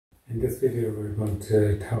In this video we're going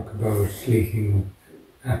to talk about leaking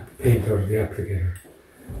paint out of the applicator.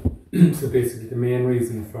 So basically the main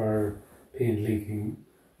reason for paint leaking,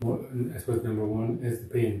 I suppose number one, is the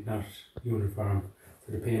paint not uniform.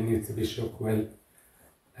 So the paint needs to be shook well.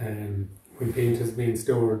 When paint has been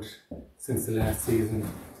stored since the last season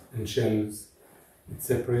in shelves, it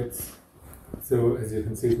separates. So as you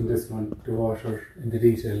can see from this one, the water in the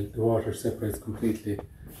detail, the water separates completely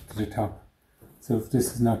to the top. So if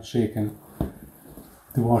this is not shaken,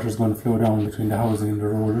 the water is going to flow down between the housing and the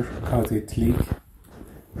roller, causing it to leak.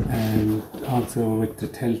 And also with the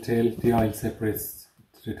telltale, the oil separates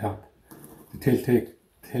to the top. The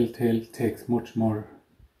telltale takes much more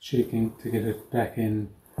shaking to get it back in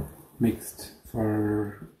mixed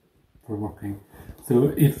for working.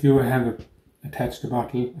 So if you have attached a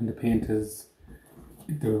bottle and the paint is,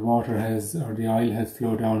 the water has, or the oil has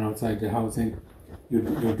flowed down outside the housing,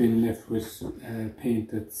 you're then left with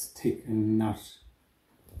paint that's thick and not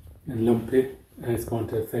and lumpy, and it's going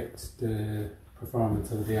to affect the performance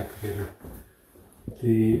of the applicator.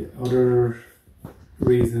 The other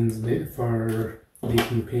reasons for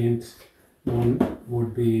leaking paint, one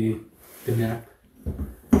would be the nap.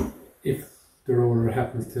 If the roller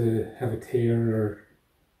happens to have a tear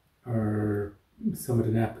or some of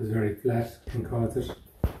the nap is very flat, can cause it.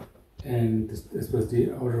 And I suppose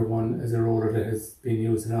the other one is a roller that has been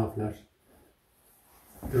used an awful lot.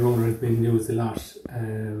 The roller has been used a lot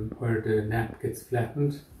where the nap gets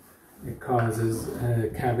flattened. It causes a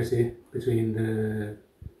cavity between the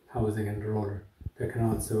housing and the roller that can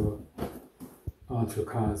also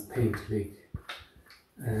cause paint to leak.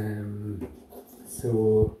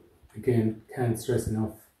 So again, can't stress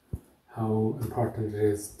enough how important it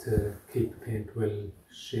is to keep the paint well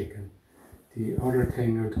shaken. The other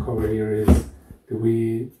thing I would cover here is that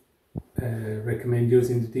we recommend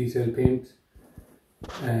using the detail paint,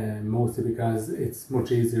 mostly because it's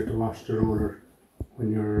much easier to wash the roller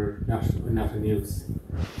when you're not in use.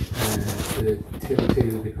 The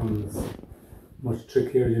tail becomes much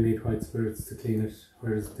trickier. You need white spirits to clean it,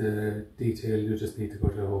 whereas the detail you just need to go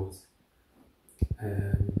to the hose.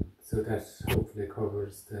 So that hopefully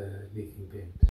covers the leaking paint.